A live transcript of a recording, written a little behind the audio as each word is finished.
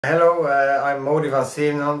Hello, I'm Mauri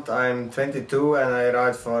Vansevenant, I'm 22 and I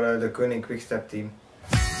ride for the Deceuninck Quick-Step team.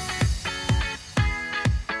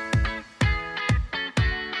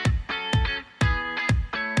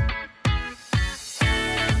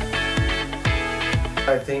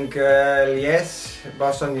 I think Liège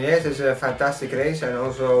is a fantastic race, and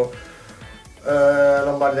also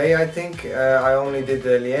Lombardie. I think I only did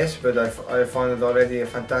Liège, but I found it already a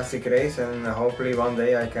fantastic race, and hopefully one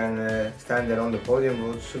day I can stand there on the podium,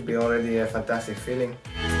 which should be already a fantastic feeling.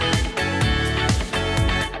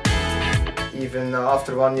 Even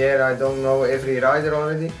after 1 year I don't know every rider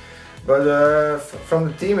already, but from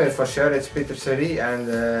the team for sure it's Peter Serie, and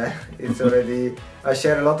it's already, I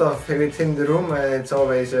share a lot of with him in the room, and it's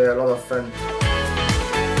always a lot of fun.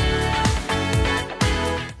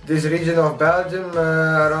 This region of Belgium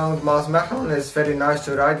around Maasmechelen is very nice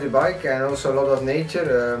to ride the bike, and also a lot of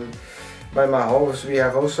nature. By my house we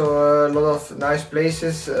have also a lot of nice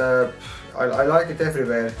places. I like it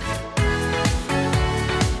everywhere.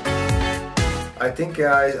 I think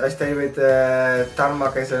I stay with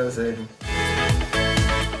tarmac as I said.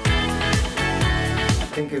 I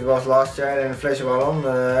think it was last year in Velon,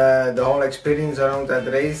 the whole experience around that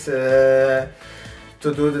race,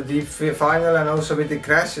 to do the deep final, and also with the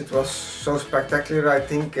crash, it was so spectacular. I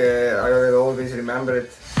think I will always remember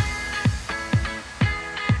it.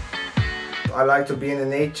 I like to be in the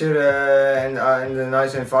nature and in a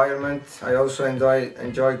nice environment. I also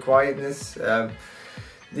enjoy quietness.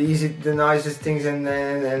 The nicest things in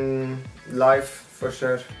life, for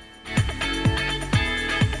sure.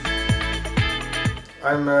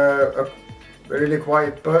 I'm a really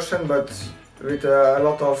quiet person, but with a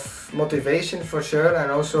lot of motivation, for sure,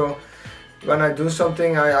 and also when I do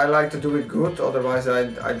something I like to do it good, otherwise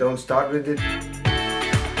I don't start with it.